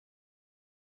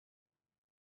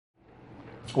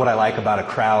What I like about a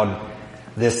crowd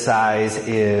this size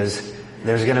is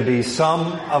there's going to be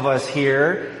some of us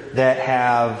here that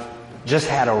have just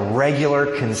had a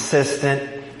regular,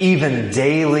 consistent, even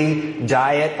daily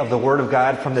diet of the Word of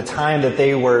God from the time that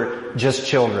they were just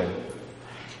children.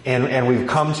 And we've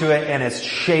come to it, and it's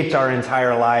shaped our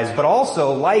entire lives. But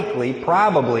also, likely,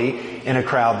 probably, in a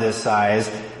crowd this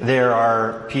size, there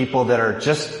are people that are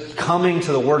just coming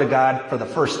to the Word of God for the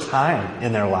first time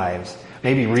in their lives.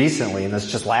 Maybe recently, in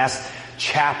this just last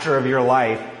chapter of your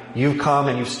life, you've come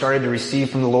and you've started to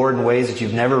receive from the Lord in ways that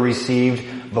you've never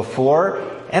received before.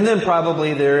 And then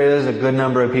probably there is a good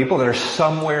number of people that are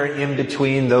somewhere in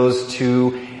between those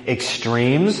two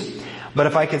extremes. But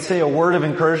if I could say a word of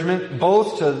encouragement,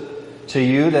 both to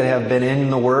you that have been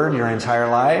in the Word your entire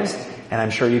lives, and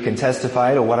I'm sure you can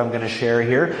testify to what I'm going to share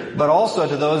here, but also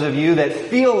to those of you that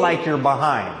feel like you're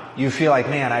behind. You feel like,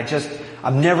 man,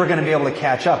 I'm never going to be able to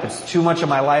catch up. It's too much of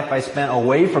my life I spent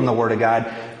away from the Word of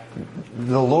God.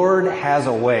 The Lord has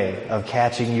a way of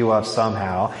catching you up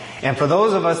somehow. And for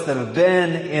those of us that have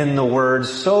been in the Word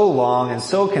so long and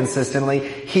so consistently,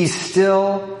 He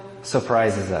still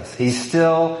surprises us. He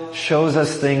still shows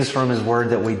us things from His Word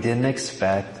that we didn't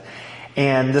expect.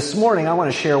 And this morning I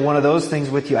want to share one of those things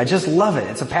with you. I just love it.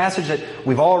 It's a passage that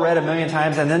we've all read a million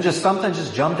times, and then just something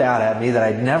just jumped out at me that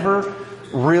I'd never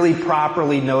really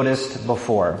properly noticed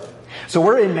before. So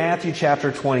we're in Matthew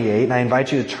chapter 28, and I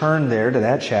invite you to turn there to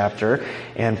that chapter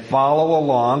and follow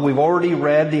along. We've already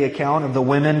read the account of the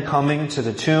women coming to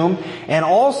the tomb. And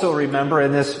also remember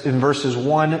in verses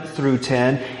 1 through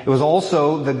 10, it was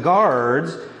also the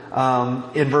guards,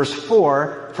 in verse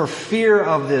 4, for fear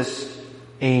of this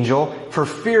angel, for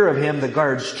fear of him, the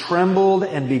guards trembled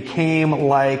and became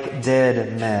like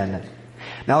dead men.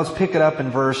 Now let's pick it up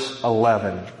in verse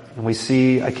 11. And we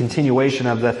see a continuation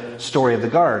of the story of the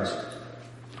guards.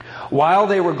 While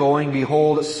they were going,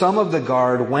 behold, some of the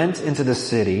guard went into the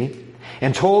city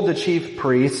and told the chief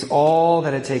priests all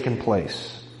that had taken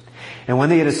place. And when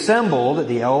they had assembled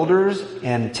the elders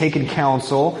and taken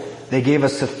counsel, they gave a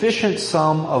sufficient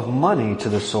sum of money to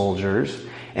the soldiers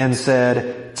and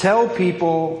said, tell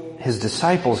people his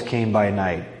disciples came by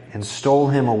night and stole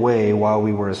him away while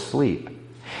we were asleep.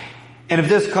 And if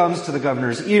this comes to the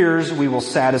governor's ears, we will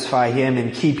satisfy him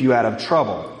and keep you out of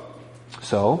trouble.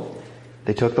 So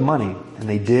they took the money, and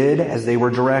they did as they were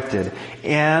directed.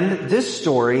 And this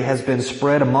story has been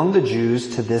spread among the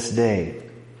Jews to this day.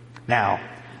 Now,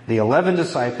 the 11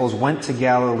 disciples went to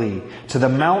Galilee, to the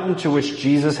mountain to which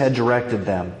Jesus had directed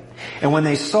them. And when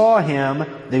they saw him,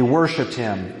 they worshipped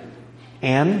him,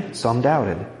 and some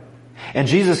doubted. And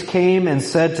Jesus came and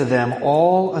said to them,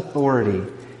 all authority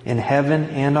in heaven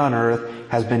and on earth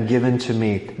has been given to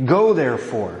me. Go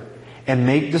therefore and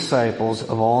make disciples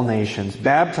of all nations,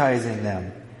 baptizing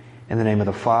them in the name of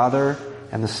the Father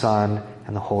and the Son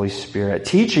and the Holy Spirit,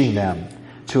 teaching them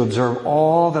to observe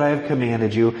all that I have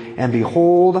commanded you. And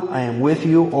behold, I am with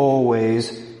you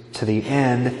always to the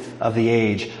end of the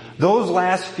age. Those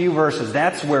last few verses,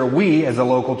 that's where we as a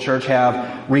local church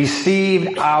have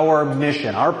received our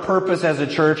mission. Our purpose as a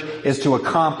church is to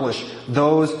accomplish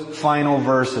those final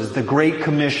verses. The Great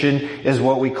Commission is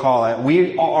what we call it.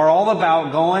 We are all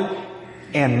about going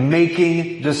and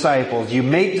making disciples. You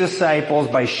make disciples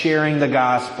by sharing the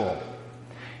gospel.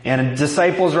 And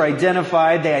disciples are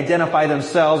identified, they identify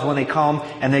themselves when they come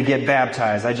and they get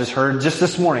baptized. I just heard just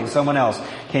this morning someone else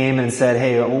came and said,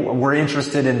 hey, we're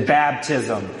interested in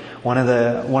baptism. One of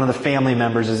the family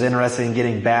members is interested in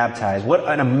getting baptized. What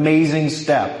an amazing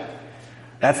step.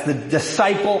 That's the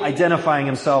disciple identifying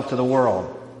himself to the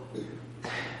world.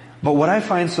 But what I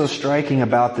find so striking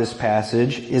about this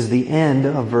passage is the end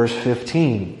of verse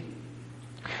 15,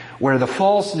 where the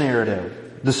false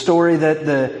narrative, the story that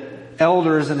the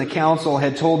elders and the council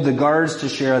had told the guards to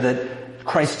share, that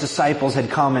Christ's disciples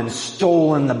had come and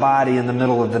stolen the body in the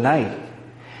middle of the night.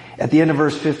 At the end of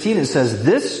verse 15 it says,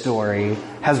 this story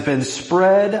has been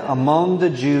spread among the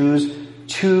Jews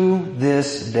to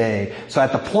this day. So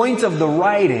at the point of the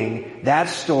writing, that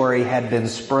story had been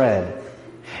spread.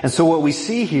 And so what we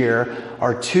see here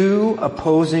are two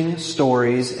opposing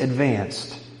stories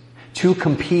advanced. Two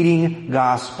competing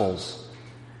gospels.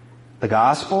 The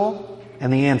gospel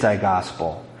and the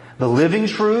anti-gospel. The living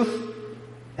truth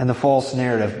and the false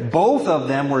narrative. Both of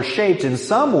them were shaped in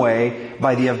some way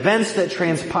by the events that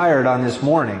transpired on this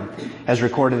morning, as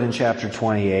recorded in chapter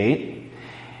 28.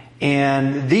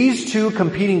 And these two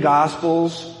competing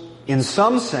gospels, in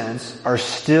some sense, are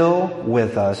still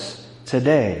with us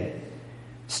today.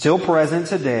 Still present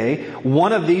today.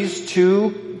 One of these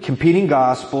two competing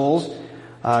gospels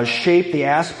shape the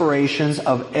aspirations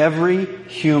of every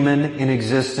human in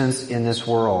existence in this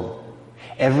world.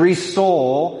 Every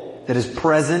soul that is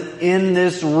present in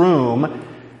this room,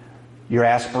 your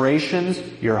aspirations,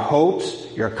 your hopes,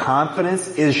 your confidence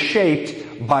is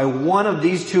shaped by one of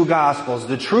these two gospels,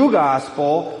 the true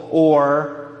gospel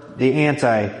or the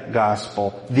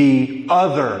anti-gospel, the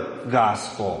other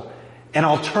gospel, an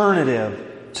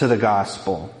alternative to the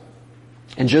gospel.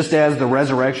 And just as the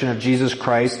resurrection of Jesus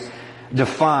Christ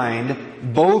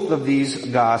defined both of these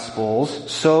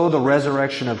gospels, so the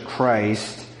resurrection of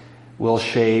Christ will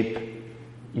shape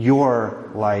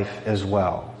your life as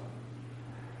well.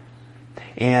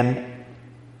 And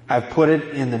I've put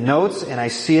it in the notes, and I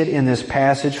see it in this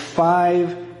passage,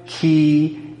 5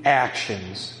 key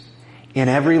actions in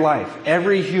every life.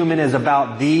 Every human is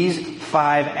about these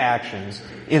 5 actions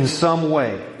in some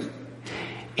way.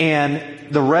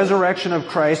 And the resurrection of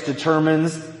Christ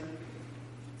determines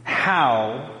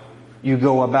how you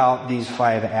go about these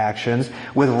 5 actions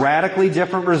with radically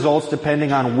different results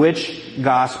depending on which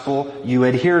gospel you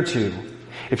adhere to.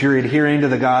 If you're adhering to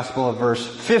the gospel of verse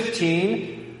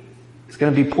 15, it's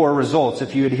going to be poor results.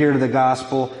 If you adhere to the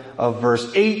gospel of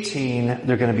verse 18,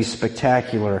 they're going to be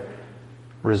spectacular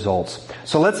results.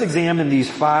 So let's examine these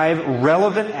 5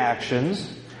 relevant actions,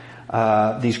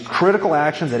 these critical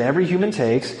actions that every human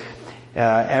takes.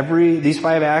 These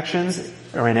 5 actions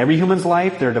are in every human's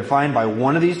life. They're defined by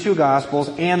one of these two gospels,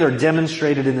 and they're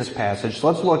demonstrated in this passage. So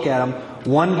let's look at them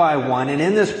one by one. And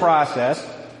in this process,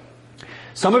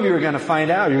 some of you are going to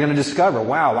find out, you're going to discover,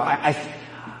 wow,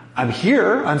 I'm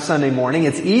here on Sunday morning.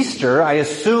 It's Easter. I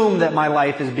assume that my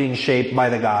life is being shaped by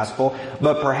the gospel,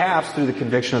 but perhaps through the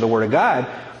conviction of the Word of God,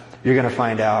 you're going to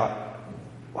find out,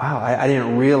 wow, I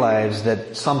didn't realize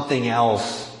that something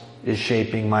else is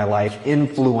shaping my life,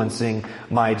 influencing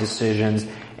my decisions,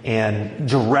 and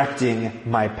directing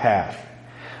my path.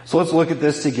 So let's look at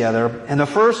this together. And the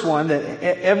first one that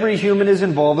every human is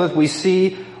involved with, we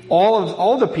see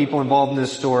all the people involved in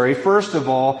this story, first of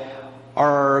all,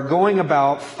 are going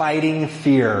about fighting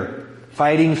fear.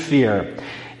 Fighting fear.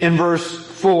 In verse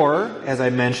 4, as I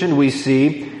mentioned, we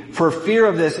see, for fear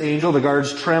of this angel, the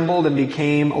guards trembled and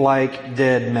became like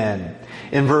dead men.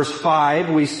 In verse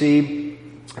 5, we see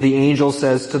the angel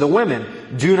says to the women,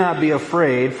 do not be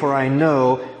afraid, for I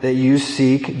know that you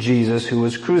seek Jesus who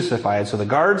was crucified. So the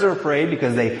guards are afraid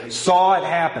because they saw it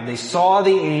happen. They saw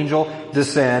the angel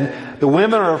descend. The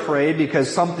women are afraid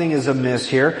because something is amiss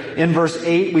here. In verse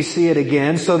 8, we see it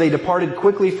again. So they departed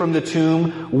quickly from the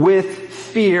tomb with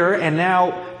fear, and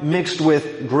now mixed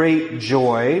with great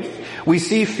joy. We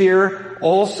see fear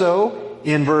also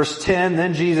in verse 10,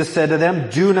 then Jesus said to them,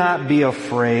 do not be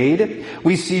afraid.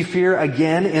 We see fear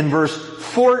again in verse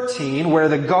 14, where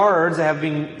the guards have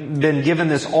been given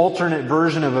this alternate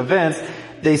version of events.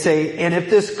 They say, and if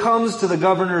this comes to the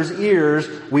governor's ears,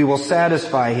 we will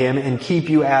satisfy him and keep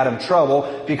you out of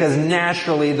trouble, because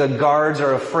naturally the guards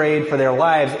are afraid for their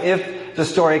lives if the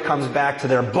story comes back to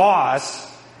their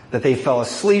boss that they fell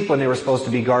asleep when they were supposed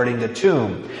to be guarding the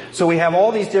tomb. So we have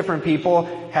all these different people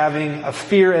having a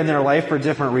fear in their life for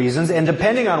different reasons, and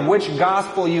depending on which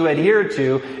gospel you adhere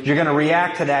to, you're going to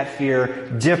react to that fear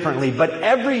differently. But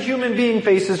every human being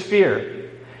faces fear.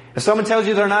 If someone tells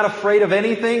you they're not afraid of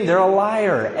anything, they're a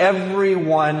liar.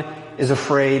 Everyone is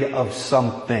afraid of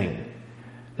something.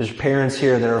 There's parents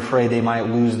here that are afraid they might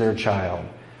lose their child.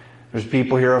 There's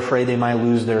people here afraid they might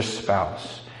lose their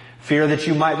spouse. Fear that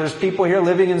there's people here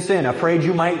living in sin, afraid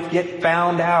you might get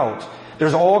found out.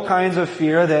 There's all kinds of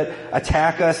fear that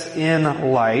attack us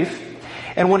in life.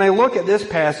 And when I look at this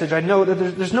passage, I know that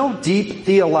there's no deep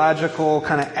theological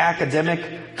kind of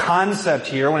academic concept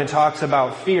here when it talks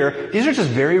about fear. These are just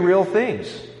very real things.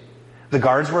 The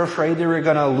guards were afraid they were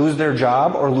going to lose their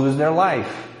job or lose their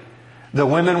life. The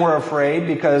women were afraid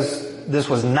because this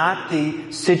was not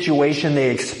the situation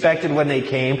they expected when they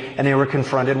came, and they were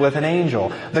confronted with an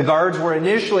angel. The guards were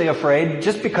initially afraid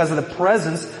just because of the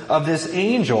presence of this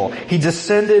angel. He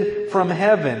descended from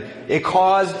heaven. It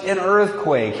caused an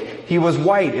earthquake. He was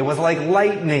white. It was like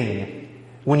lightning.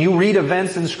 When you read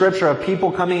events in Scripture of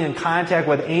people coming in contact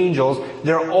with angels,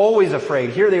 they're always afraid.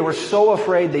 Here they were so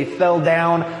afraid they fell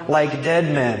down like dead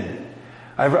men.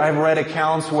 I've read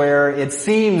accounts where it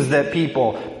seems that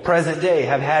people, present day,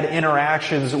 have had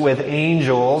interactions with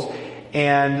angels,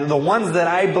 and the ones that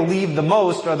I believe the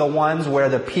most are the ones where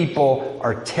the people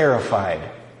are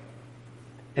terrified.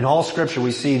 In all Scripture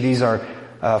we see these are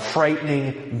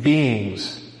frightening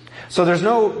beings. So there's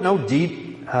no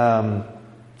deep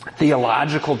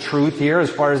theological truth here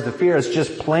as far as the fear. It's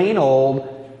just plain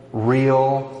old,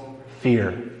 real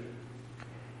fear.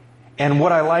 And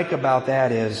what I like about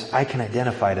that is I can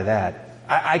identify to that.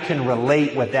 I can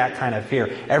relate with that kind of fear.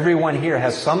 Everyone here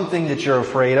has something that you're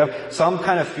afraid of, some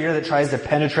kind of fear that tries to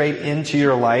penetrate into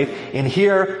your life. And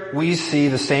here we see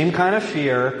the same kind of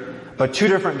fear, but two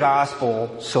different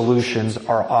gospel solutions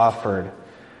are offered.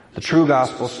 The true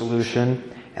gospel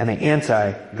solution and the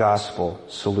anti-gospel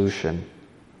solution.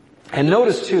 And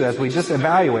notice too, as we just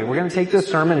evaluate, we're going to take this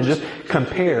sermon and just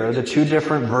compare the two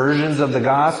different versions of the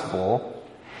gospel.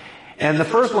 And the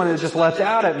first one that just leapt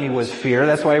out at me was fear.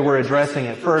 That's why we're addressing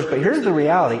it first. But here's the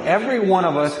reality. Every one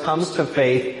of us comes to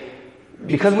faith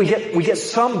because we get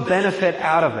some benefit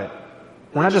out of it.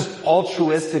 We're not just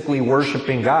altruistically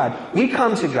worshiping God. We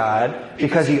come to God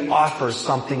because He offers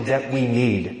something that we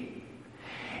need.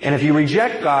 And if you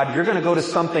reject God, you're going to go to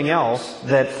something else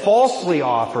that falsely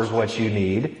offers what you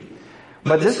need.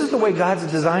 But this is the way God's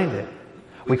designed it.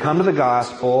 We come to the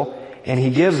gospel and He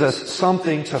gives us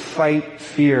something to fight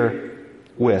fear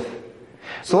with.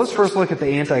 So let's first look at the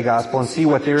anti-gospel and see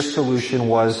what their solution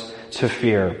was to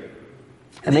fear.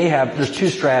 And there's two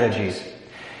strategies.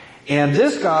 And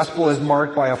this gospel is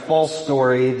marked by a false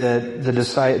story that the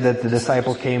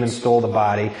disciples came and stole the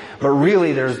body. But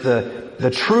really there's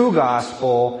the true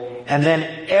gospel, and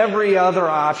then every other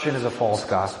option is a false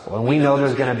gospel. And we know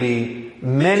there's going to be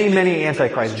many, many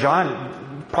antichrists.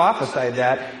 John prophesied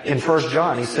that in 1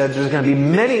 John. He said there's going to be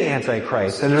many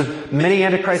antichrists. And there's many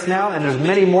antichrists now, and there's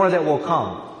many more that will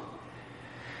come.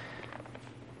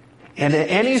 And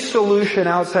any solution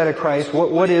outside of Christ,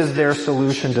 what is their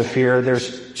solution to fear?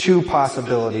 There's two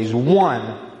possibilities.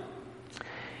 One,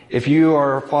 if you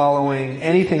are following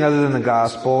anything other than the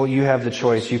gospel, you have the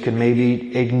choice. You can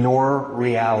maybe ignore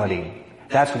reality.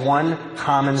 That's one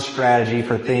common strategy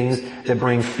for things that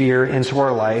bring fear into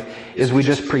our life, is we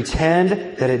just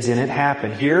pretend that it didn't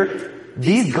happen. Here,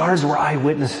 these guards were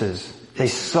eyewitnesses. They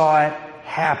saw it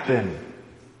happen.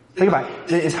 Think about it.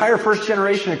 The entire first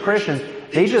generation of Christians,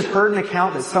 they just heard an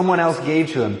account that someone else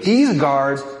gave to them. These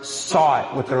guards saw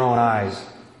it with their own eyes.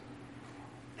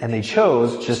 And they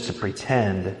chose just to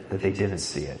pretend that they didn't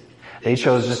see it. They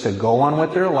chose just to go on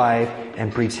with their life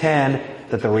and pretend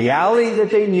that the reality that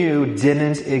they knew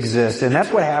didn't exist. And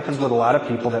that's what happens with a lot of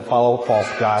people that follow false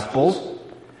gospels.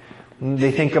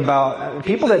 They think about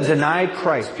people that deny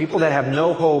Christ, people that have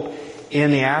no hope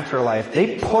in the afterlife.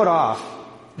 They put off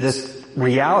this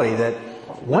reality that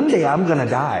one day I'm going to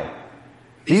die.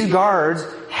 These guards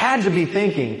had to be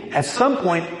thinking, at some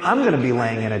point, I'm going to be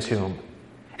laying in a tomb.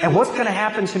 And what's going to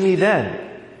happen to me then?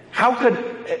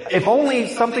 If only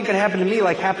something could happen to me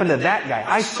like happened to that guy.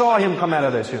 I saw him come out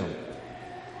of the tomb.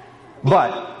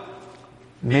 But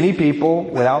many people,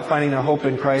 without finding their hope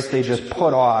in Christ, they just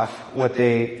put off what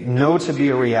they know to be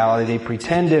a reality. They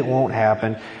pretend it won't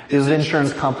happen. These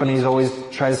insurance companies always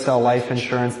try to sell life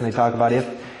insurance, and they talk about if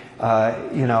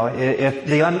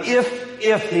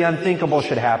the unthinkable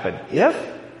should happen. If?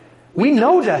 We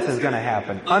know death is going to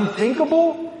happen.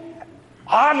 Unthinkable?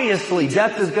 Obviously,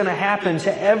 death is going to happen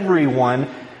to everyone.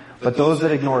 But those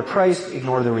that ignore Christ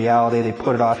ignore the reality. They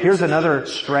put it off. Here's another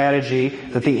strategy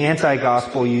that the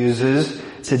anti-gospel uses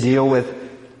to deal with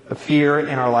fear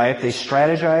in our life. They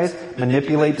strategize,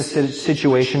 manipulate the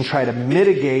situation, try to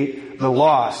mitigate the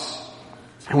loss.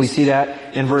 And we see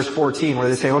that in verse 14 where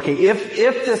they say, okay,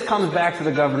 if this comes back to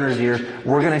the governor's ears,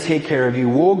 we're going to take care of you.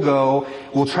 We'll go.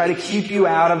 We'll try to keep you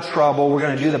out of trouble. We're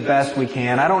going to do the best we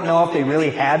can. I don't know if they really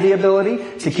had the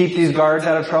ability to keep these guards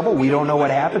out of trouble. We don't know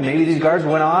what happened. Maybe these guards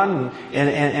went on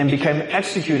and became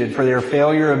executed for their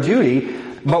failure of duty.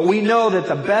 But we know that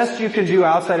the best you can do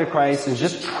outside of Christ is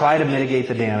just try to mitigate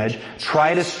the damage.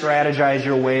 Try to strategize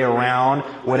your way around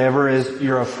whatever is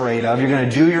you're afraid of. You're going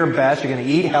to do your best. You're going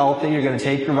to eat healthy. You're going to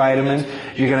take your vitamins.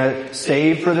 You're going to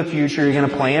save for the future. You're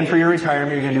going to plan for your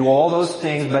retirement. You're going to do all those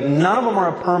things, but none of them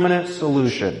are a permanent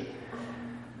solution.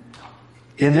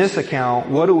 In this account,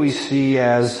 what do we see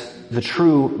as the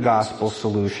true gospel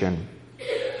solution?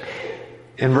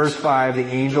 In verse 5, the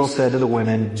angel said to the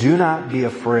women, "Do not be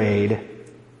afraid,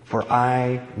 for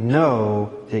I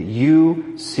know that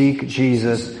you seek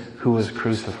Jesus who was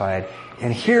crucified."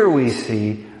 And here we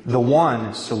see the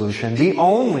one solution, the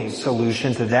only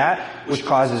solution to that which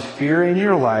causes fear in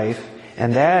your life,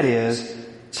 and that is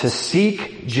to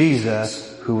seek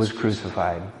Jesus who was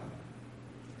crucified.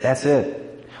 That's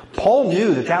it. Paul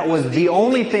knew that was the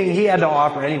only thing he had to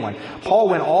offer anyone. Paul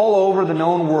went all over the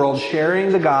known world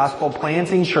sharing the gospel,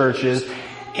 planting churches,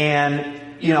 and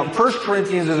 1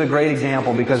 Corinthians is a great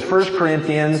example because 1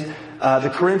 Corinthians,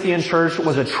 the Corinthian church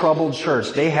was a troubled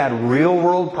church. They had real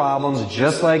world problems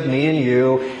just like me and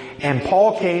you. And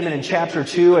Paul came and in chapter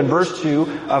 2 and verse 2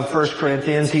 of 1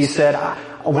 Corinthians, he said,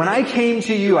 when I came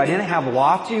to you, I didn't have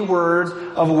lofty words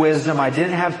of wisdom. I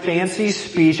didn't have fancy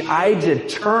speech. I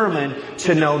determined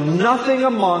to know nothing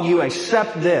among you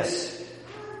except this: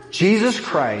 Jesus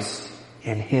Christ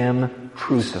and Him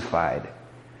crucified.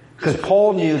 Because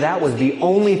Paul knew that was the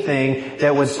only thing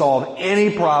that would solve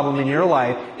any problem in your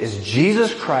life, is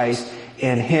Jesus Christ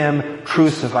and Him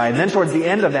crucified. And then towards the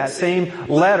end of that same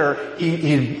letter,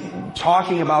 he's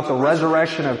talking about the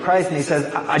resurrection of Christ, and he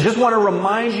says, I just want to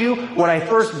remind you what I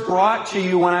first brought to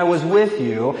you when I was with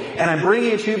you, and I'm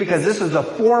bringing it to you because this is the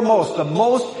foremost, the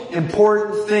most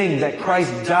important thing, that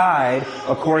Christ died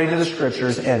according to the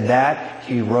Scriptures, and that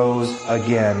He rose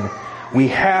again. We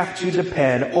have to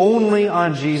depend only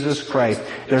on Jesus Christ.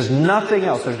 There's nothing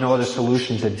else. There's no other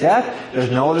solution to death. There's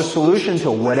no other solution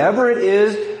to whatever it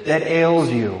is that ails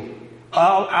you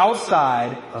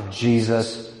outside of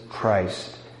Jesus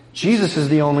Christ. Jesus is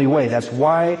the only way. That's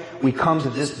why we come to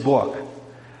this book.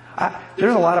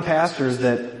 There's a lot of pastors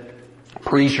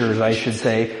preachers, I should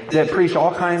say, that preach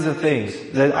all kinds of things.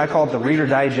 I call it the Reader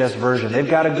Digest version. They've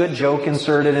got a good joke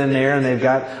inserted in there, and they've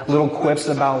got little quips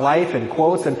about life and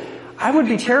quotes, and I would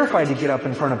be terrified to get up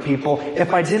in front of people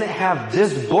if I didn't have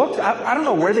this book. I don't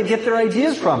know where they get their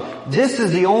ideas from. This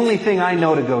is the only thing I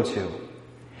know to go to.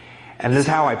 And this is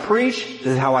how I preach,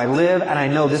 this is how I live, and I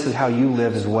know this is how you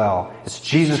live as well. It's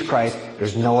Jesus Christ.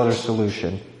 There's no other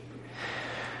solution.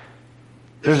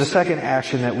 There's a second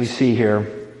action that we see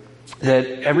here, that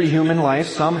every human life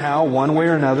somehow, one way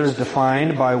or another, is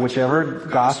defined by whichever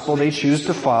gospel they choose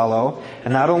to follow.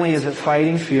 And not only is it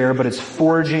fighting fear, but it's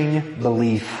forging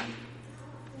belief.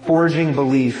 Forging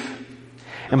belief.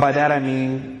 And by that I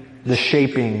mean the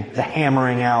shaping, the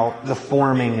hammering out, the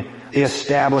forming, the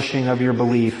establishing of your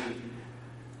belief,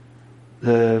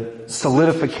 the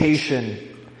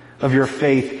solidification of your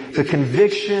faith, the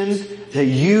convictions that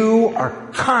you are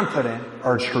confident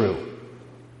are true.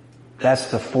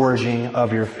 That's the forging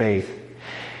of your faith.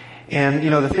 And,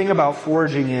 the thing about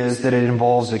forging is that it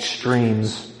involves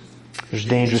extremes. There's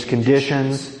dangerous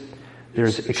conditions.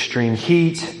 There's extreme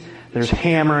heat. There's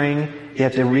hammering. You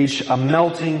have to reach a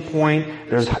melting point.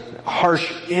 There's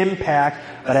harsh impact.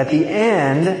 But at the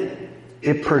end,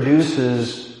 it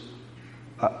produces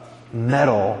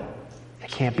metal that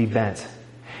can't be bent.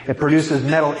 It produces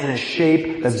metal in a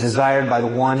shape that's desired by the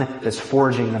one that's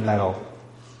forging the metal.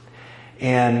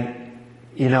 And,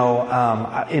 in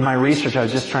my research, I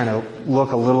was just trying to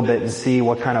look a little bit and see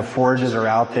what kind of forges are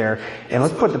out there. And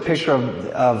let's put the picture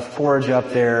of forge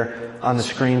up there on the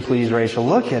screen, please, Rachel.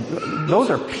 Look at, those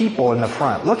are people in the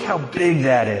front. Look how big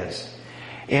that is.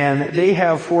 And they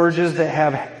have forges that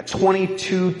have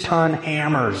 22-ton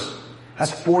hammers.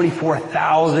 That's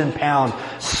 44,000 pounds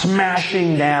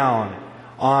smashing down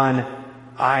on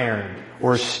iron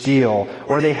or steel.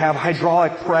 Or they have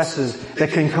hydraulic presses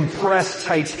that can compress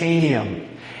titanium.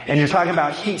 And you're talking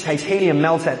about heat. Titanium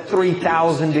melts at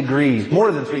 3,000 degrees,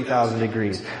 more than 3,000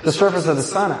 degrees. The surface of the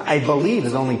sun, I believe,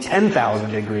 is only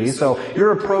 10,000 degrees. So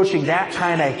you're approaching that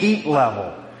kind of heat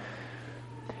level.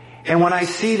 And when I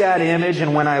see that image,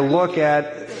 and when I look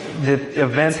at the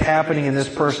events happening in this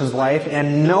person's life,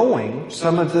 and knowing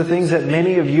some of the things that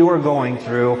many of you are going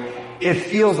through, it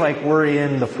feels like we're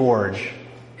in the forge.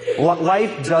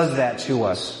 Life does that to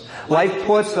us. Life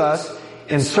puts us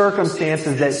in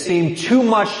circumstances that seem too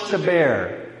much to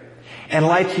bear. And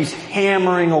life keeps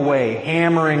hammering away,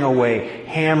 hammering away,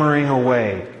 hammering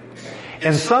away.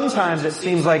 And sometimes it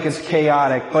seems like it's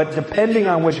chaotic, but depending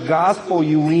on which gospel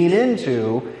you lean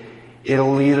into,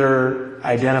 it'll either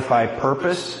identify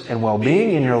purpose and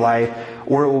well-being in your life,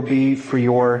 or it will be for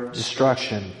your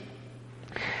destruction.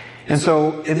 And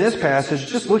so, in this passage,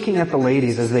 just looking at the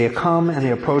ladies as they come and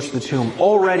they approach the tomb,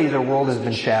 already their world has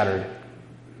been shattered.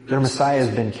 Their Messiah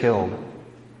has been killed.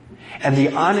 And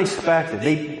the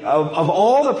unexpected, of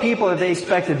all the people that they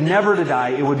expected never to die,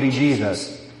 it would be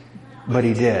Jesus. But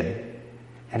He did.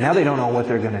 And now they don't know what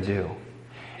they're going to do.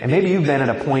 And maybe you've been at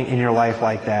a point in your life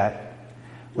like that,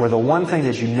 where the one thing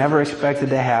that you never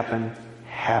expected to happen,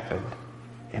 happened.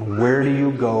 And where do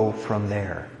you go from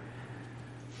there?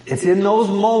 It's in those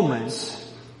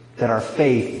moments that our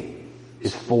faith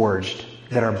is forged,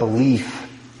 that our belief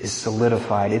is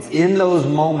solidified. It's in those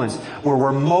moments where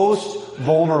we're most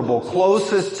vulnerable,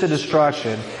 closest to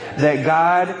destruction, that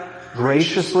God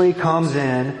graciously comes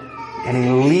in and He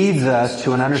leads us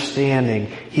to an understanding.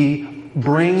 He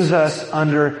brings us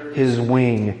under His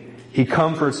wing. He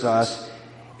comforts us,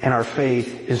 and our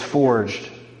faith is forged.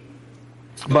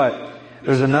 But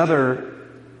there's another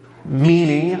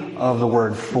meaning of the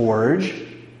word forge,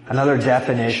 another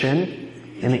definition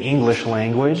in the English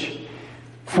language.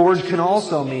 Forge can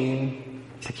also mean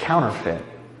to counterfeit.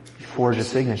 Forge a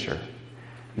signature.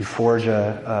 You forge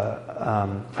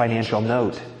a financial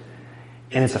note,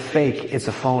 and it's a fake, it's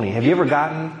a phony. Have you ever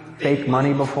gotten fake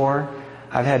money before?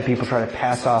 I've had people try to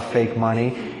pass off fake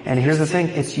money, and here's the thing,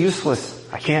 it's useless.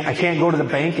 I can't go to the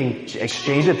bank and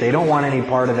exchange it. They don't want any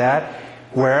part of that.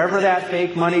 Wherever that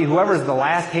fake money, whoever's the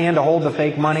last hand to hold the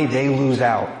fake money, they lose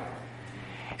out.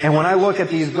 And when I look at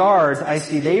these guards, I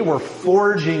see they were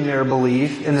forging their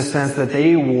belief in the sense that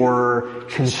they were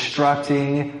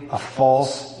constructing a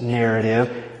false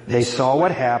narrative. They saw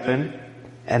what happened,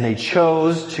 and they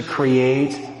chose to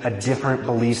create a different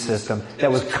belief system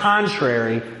that was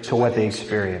contrary to what they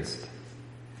experienced.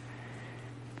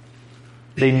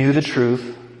 They knew the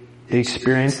truth, they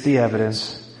experienced the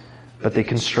evidence, but they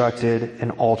constructed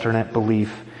an alternate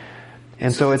belief.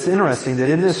 And so it's interesting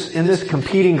that in this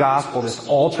competing gospel, this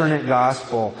alternate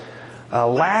gospel,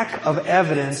 lack of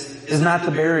evidence is not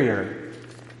the barrier.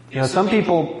 Some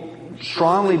people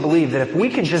strongly believe that if we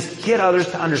can just get others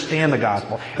to understand the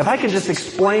gospel, if I can just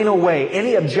explain away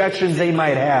any objections they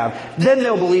might have, then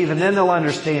they'll believe and then they'll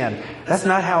understand. That's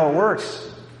not how it works.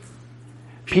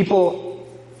 People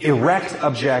erect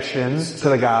objections to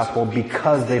the gospel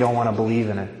because they don't want to believe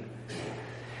in it.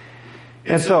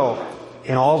 And so,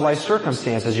 in all of life's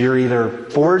circumstances, you're either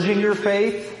forging your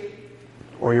faith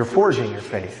or you're forging your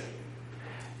faith.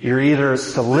 You're either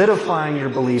solidifying your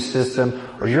belief system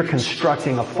or you're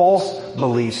constructing a false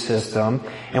belief system.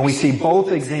 And we see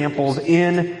both examples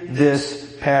in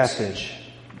this passage.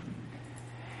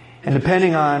 And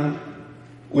depending on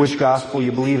which gospel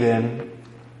you believe in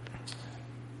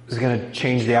is going to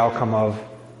change the outcome of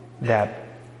that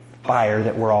fire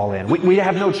that we're all in. We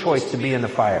have no choice to be in the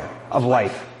fire of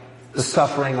life, the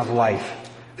suffering of life,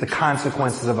 the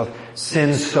consequences of a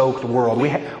sin-soaked world. We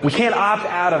can't opt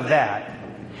out of that.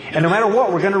 And no matter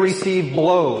what, we're going to receive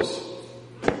blows.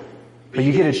 But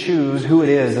you get to choose who it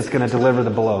is that's going to deliver the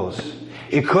blows.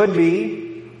 It could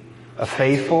be a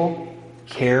faithful,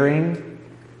 caring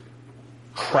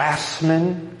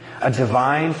craftsman, a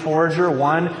divine forger,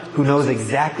 one who knows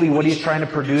exactly what he's trying to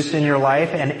produce in your life,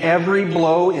 and every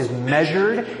blow is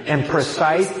measured and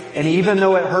precise, and even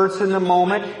though it hurts in the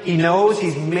moment, he knows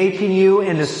he's making you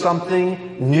into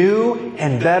something new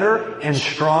and better and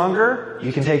stronger.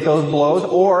 You can take those blows,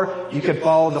 or you could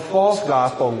follow the false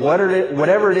gospel,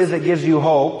 whatever it is that gives you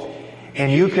hope,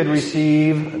 and you could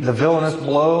receive the villainous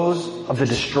blows of the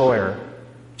destroyer.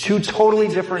 Two totally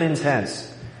different intents.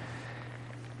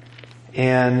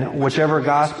 And whichever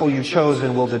gospel you've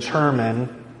chosen will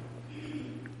determine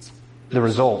the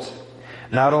result.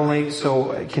 Not only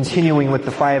so, continuing with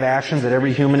the 5 actions that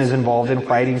every human is involved in,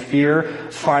 fighting fear,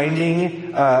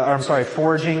 forging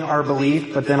our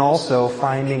belief, but then also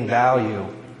finding value.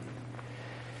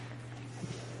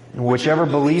 Whichever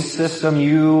belief system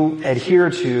you adhere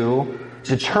to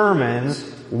determines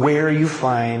where you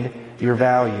find your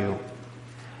value.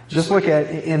 Just look at,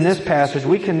 in this passage,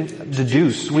 we can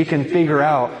deduce, we can figure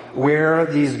out where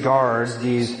these guards,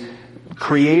 these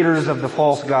creators of the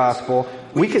false gospel,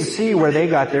 we can see where they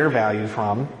got their value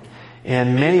from.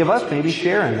 And many of us maybe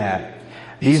share in that.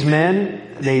 These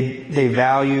men, they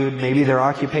valued maybe their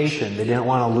occupation. They didn't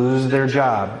want to lose their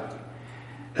job.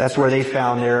 That's where they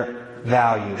found their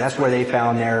value. That's where they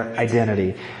found their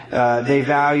identity. They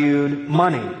valued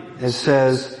money. It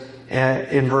says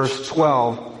in verse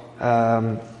 12,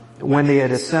 when they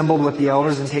had assembled with the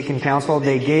elders and taken counsel,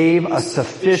 they gave a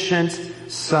sufficient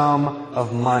sum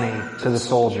of money to the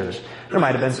soldiers. There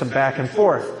might have been some back and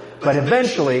forth, but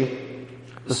eventually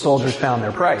the soldiers found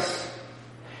their price.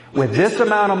 With this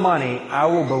amount of money, I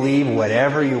will believe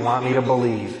whatever you want me to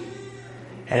believe.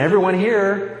 And everyone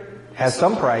here has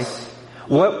some price.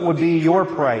 What would be your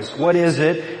price? What is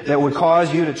it that would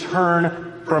cause you to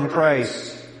turn from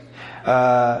Christ?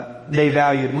 They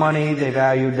valued money. They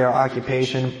valued their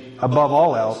occupation. Above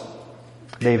all else,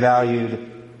 they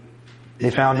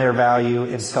found their value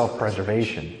in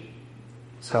self-preservation.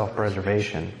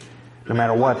 Self-preservation. No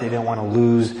matter what, they didn't want to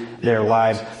lose their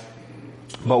lives.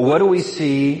 But what do we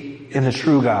see in the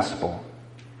true gospel?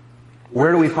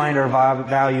 Where do we find our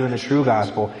value in the true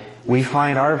gospel? We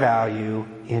find our value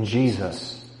in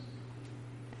Jesus.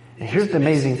 And here's the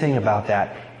amazing thing about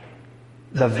that.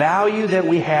 The value that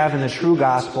we have in the true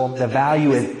gospel, the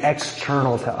value is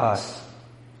external to us.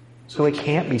 So it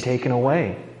can't be taken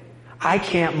away. I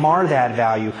can't mar that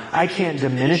value. I can't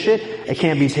diminish it. It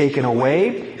can't be taken away.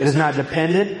 It is not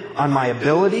dependent on my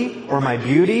ability or my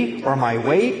beauty or my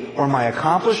weight or my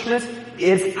accomplishments.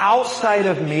 It's outside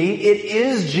of me. It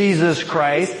is Jesus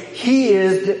Christ. He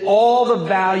is all the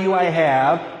value I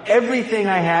have. Everything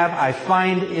I have, I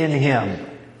find in Him.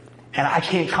 And I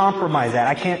can't compromise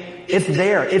that. It's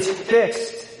there. It's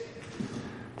fixed.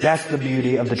 That's the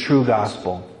beauty of the true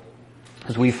gospel.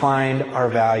 As we find our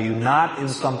value not in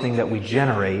something that we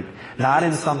generate, not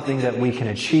in something that we can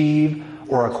achieve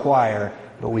or acquire,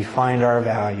 but we find our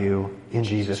value in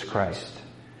Jesus Christ.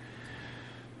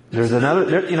 There's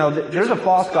a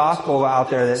false gospel out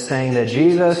there that's saying that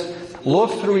Jesus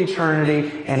looked through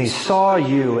eternity and He saw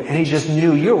you and He just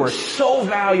knew you were so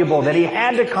valuable that He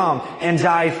had to come and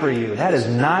die for you. That is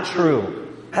not true.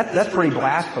 That's pretty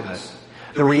blasphemous.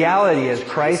 The reality is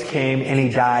Christ came and He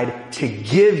died to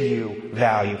give you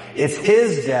value. It's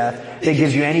His death that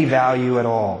gives you any value at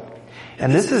all.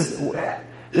 And this is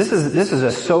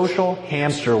a social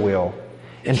hamster wheel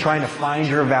in trying to find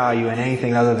your value in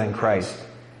anything other than Christ.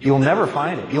 You'll never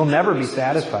find it. You'll never be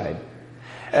satisfied.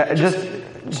 Just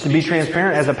to be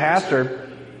transparent, as a pastor,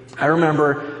 I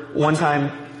remember one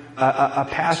time a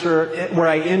pastor where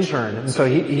I interned. And so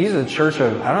he's a church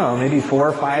of, I don't know, maybe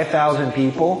 4,000 or 5,000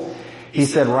 people. He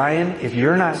said, Ryan, if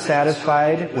you're not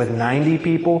satisfied with 90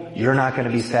 people, you're not going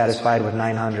to be satisfied with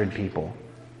 900 people.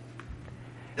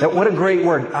 What a great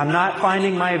word. I'm not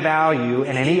finding my value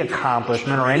in any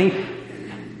accomplishment or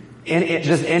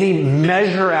just any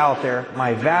measure out there.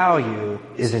 My value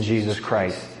is in Jesus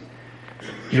Christ.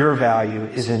 Your value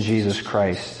is in Jesus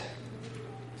Christ.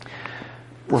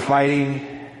 We're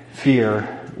fighting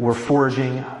fear. We're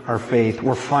forging our faith.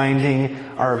 We're finding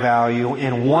our value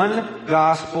in one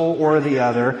gospel or the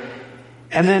other.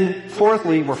 And then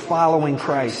fourthly, we're following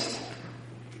Christ.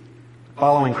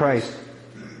 Following Christ.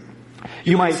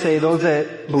 You might say those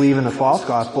that believe in the false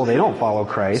gospel, they don't follow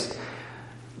Christ.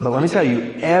 But let me tell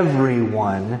you,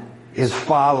 everyone is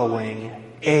following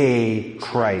a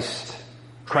Christ.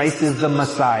 Christ is the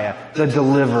Messiah, the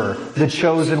deliverer, the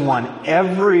chosen one.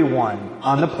 Everyone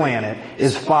on the planet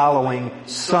is following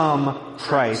some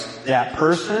Christ, that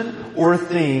person or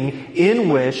thing in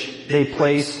which they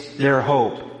place their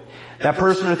hope. That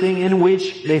person or thing in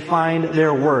which they find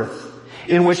their worth,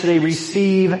 in which they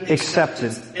receive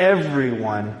acceptance.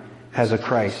 Everyone has a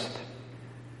Christ.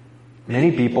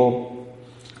 Many people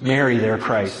marry their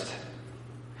Christ.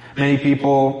 Many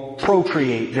people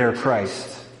procreate their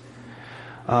Christ.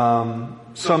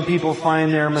 Some people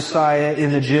find their Messiah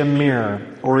in the gym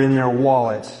mirror or in their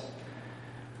wallet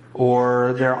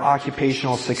or their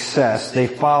occupational success. They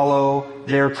follow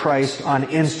their Christ on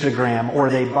Instagram or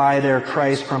they buy their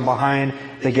Christ from behind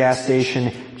the gas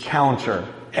station counter.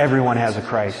 Everyone has a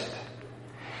Christ.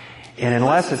 And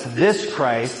unless it's this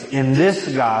Christ in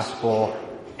this gospel,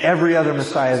 every other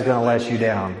Messiah is going to let you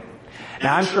down.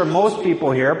 Now, I'm sure most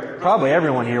people here, probably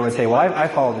everyone here would say, well, I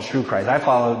follow the true Christ. I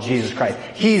follow Jesus Christ.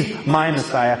 He's my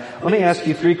Messiah. Let me ask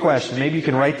you 3 questions. Maybe you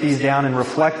can write these down and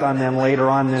reflect on them later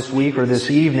on this week or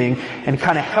this evening and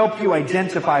kind of help you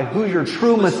identify who your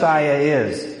true Messiah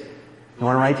is. You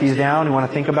want to write these down? You want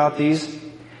to think about these?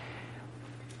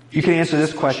 You can answer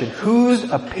this question. Whose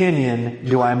opinion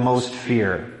do I most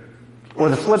fear? Or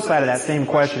the flip side of that same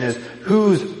question is,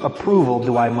 whose approval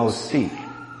do I most seek?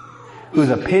 Whose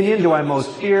opinion do I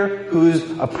most fear? Whose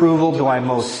approval do I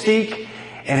most seek?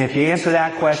 And if you answer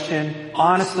that question,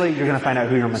 honestly, you're going to find out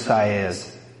who your Messiah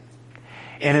is.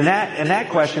 And in that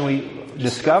question, we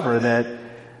discover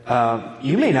that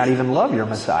you may not even love your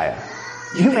Messiah.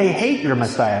 You may hate your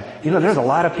Messiah. You know, there's a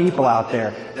lot of people out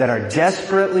there that are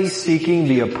desperately seeking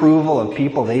the approval of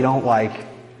people they don't like,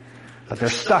 but they're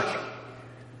stuck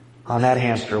on that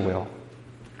hamster wheel.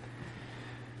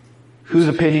 Whose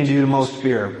opinion do you most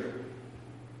fear?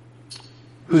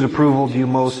 Whose approval do you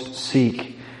most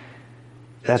seek?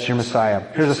 That's your Messiah.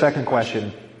 Here's a second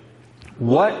question.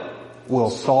 What will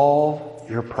solve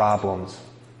your problems?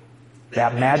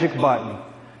 That magic button.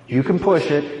 You can push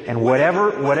it, and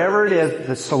whatever it is,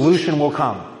 the solution will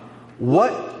come.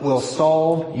 What will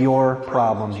solve your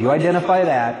problems? You identify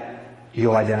that,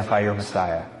 you'll identify your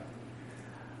Messiah.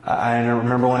 I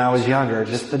remember when I was younger,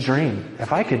 just the dream.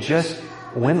 If I could just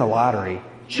win the lottery,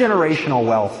 generational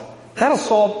wealth, that'll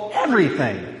solve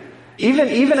everything.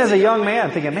 Even as a young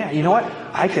man, thinking, man, you know what?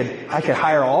 I could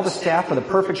hire all the staff for the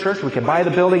perfect church. We could buy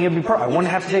the building. It'd be perfect. I wouldn't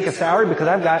have to take a salary because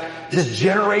I've got this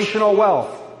generational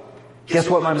wealth. Guess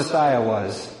what my Messiah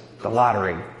was? The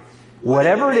lottery.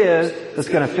 Whatever it is that's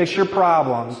going to fix your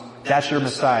problems, that's your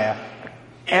Messiah.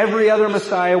 Every other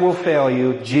Messiah will fail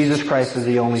you. Jesus Christ is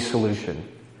the only solution.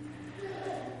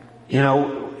 You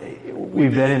know,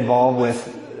 we've been involved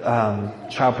with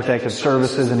Child Protective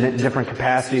Services in different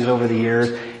capacities over the years.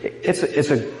 It's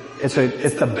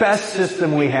the best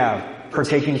system we have for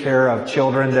taking care of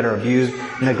children that are abused,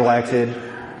 neglected.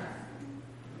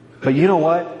 But you know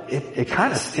what? It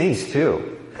kind of stinks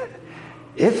too.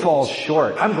 It falls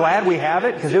short. I'm glad we have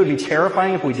it because it would be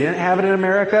terrifying if we didn't have it in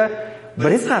America,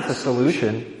 but it's not the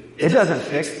solution. It doesn't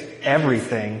fix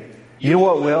everything. You know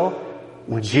what will?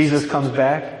 When Jesus comes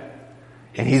back,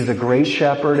 and He's the great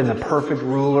shepherd and the perfect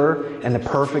ruler and the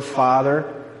perfect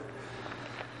Father.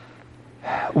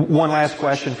 One last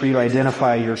question for you to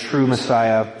identify your true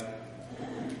Messiah.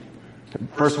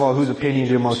 First of all, whose opinion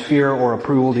do you most fear or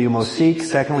approval do you most seek?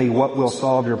 Secondly, what will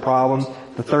solve your problems?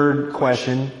 The third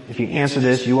question, if you answer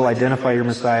this, you will identify your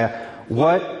Messiah.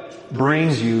 What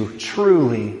brings you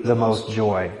truly the most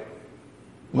joy?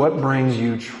 What brings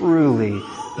you truly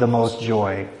the most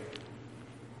joy?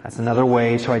 That's another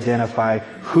way to identify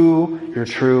who your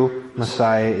true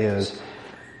Messiah is.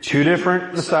 Two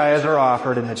different Messiahs are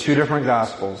offered in the two different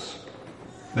Gospels.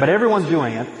 But everyone's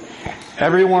doing it.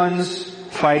 Everyone's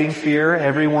fighting fear.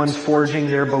 Everyone's forging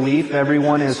their belief.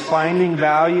 Everyone is finding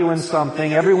value in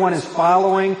something. Everyone is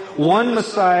following one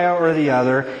Messiah or the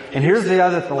other. And here's the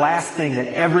last thing that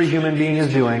every human being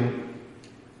is doing.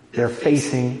 They're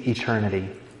facing eternity.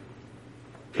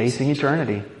 Facing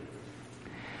eternity.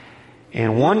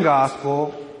 And one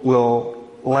gospel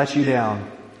will let you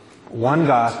down. One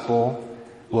gospel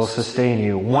will sustain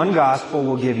you. One gospel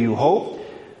will give you hope.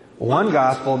 One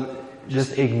gospel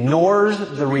just ignores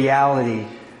the reality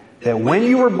that when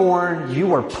you were born, you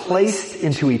were placed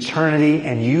into eternity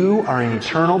and you are an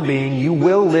eternal being. You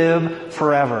will live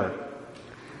forever.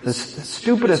 The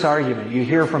stupidest argument you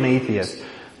hear from atheists.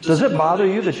 Does it bother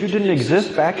you that you didn't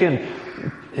exist back in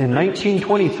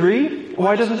 1923?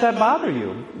 Why doesn't that bother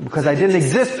you? Because I didn't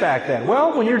exist back then.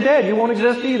 Well, when you're dead, you won't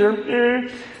exist either.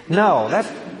 No,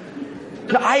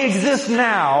 I exist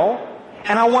now,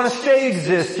 and I want to stay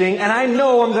existing, and I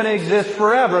know I'm going to exist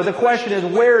forever. The question is,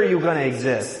 where are you going to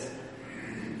exist?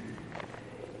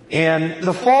 And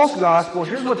the false gospel,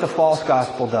 here's what the false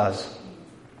gospel does.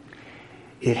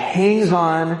 It hangs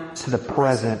on to the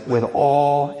present with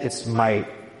all its might.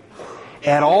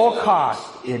 At all costs,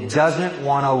 it doesn't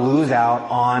want to lose out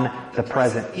on the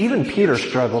present. Even Peter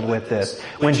struggled with this.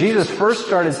 When Jesus first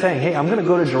started saying, hey, I'm going to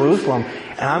go to Jerusalem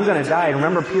and I'm going to die. And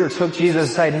remember, Peter took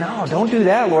Jesus aside. No, don't do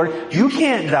that, Lord. You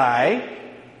can't die.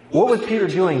 What was Peter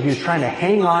doing? He was trying to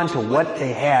hang on to what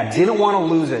they had. Didn't want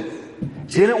to lose it.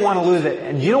 Didn't want to lose it.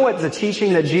 And you know what the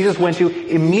teaching that Jesus went to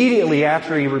immediately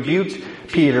after He rebuked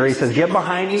Peter? He says, get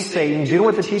behind me, Satan. Do you know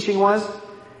what the teaching was?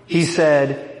 He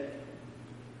said,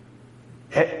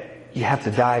 you have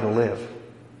to die to live.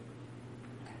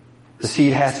 The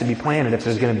seed has to be planted if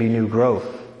there's going to be new growth.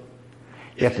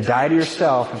 You have to die to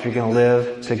yourself if you're going to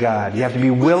live to God. You have to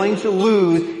be willing to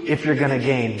lose if you're going to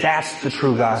gain. That's the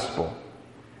true gospel.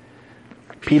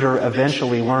 Peter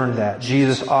eventually learned that.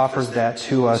 Jesus offers that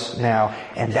to us now.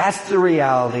 And that's the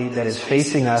reality that is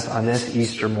facing us on this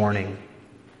Easter morning.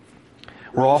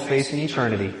 We're all facing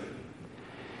eternity.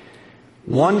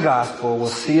 One gospel will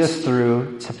see us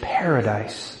through to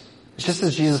paradise. It's just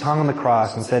as Jesus hung on the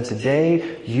cross and said,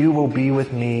 today you will be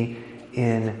with me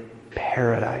in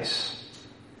paradise.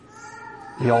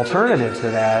 The alternative to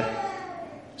that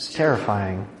is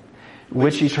terrifying.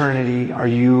 Which eternity are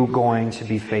you going to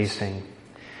be facing?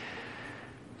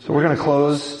 So we're going to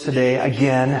close today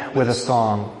again with a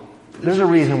song. There's a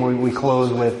reason we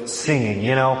close with singing.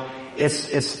 You know,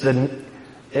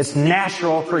 it's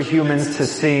natural for humans to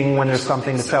sing when there's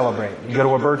something to celebrate. You go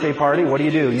to a birthday party, what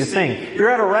do? You sing. You're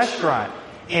at a restaurant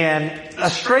and a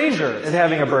stranger is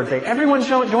having a birthday. Everyone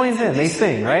joins in. They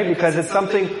sing, right? Because it's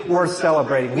something worth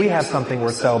celebrating. We have something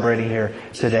worth celebrating here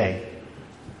today.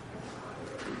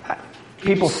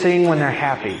 People sing when they're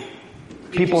happy.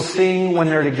 People sing when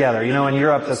they're together. You know, in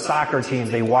Europe, the soccer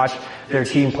teams, they watch their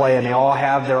team play and they all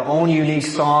have their own unique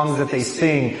songs that they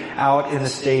sing out in the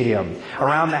stadium.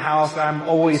 Around the house, I'm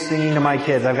always singing to my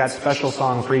kids. I've got special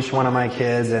songs for each one of my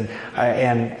kids, and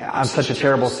I'm such a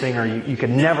terrible singer. You could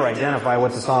never identify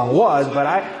what the song was, but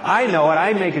I know it.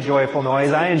 I make a joyful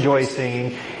noise. I enjoy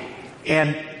singing.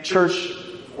 And church,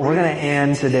 we're going to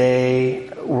end today.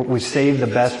 We've saved the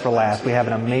best for last. We have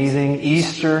an amazing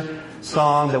Easter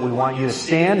song that we want you to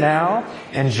stand now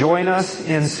and join us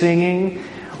in singing.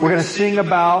 We're going to sing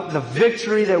about the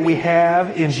victory that we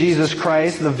have in Jesus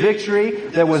Christ, the victory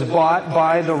that was bought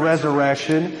by the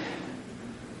resurrection.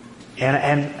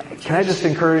 And can I just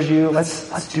encourage you,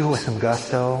 let's do it with some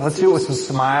gusto. Let's do it with some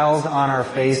smiles on our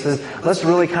faces. Let's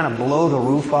really kind of blow the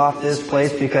roof off this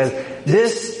place, because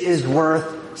this is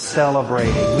worth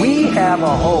celebrating. We have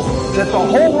a hope that the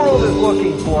whole world is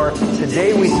looking for.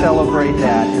 Today we celebrate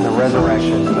that in the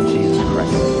resurrection of Jesus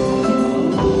Christ.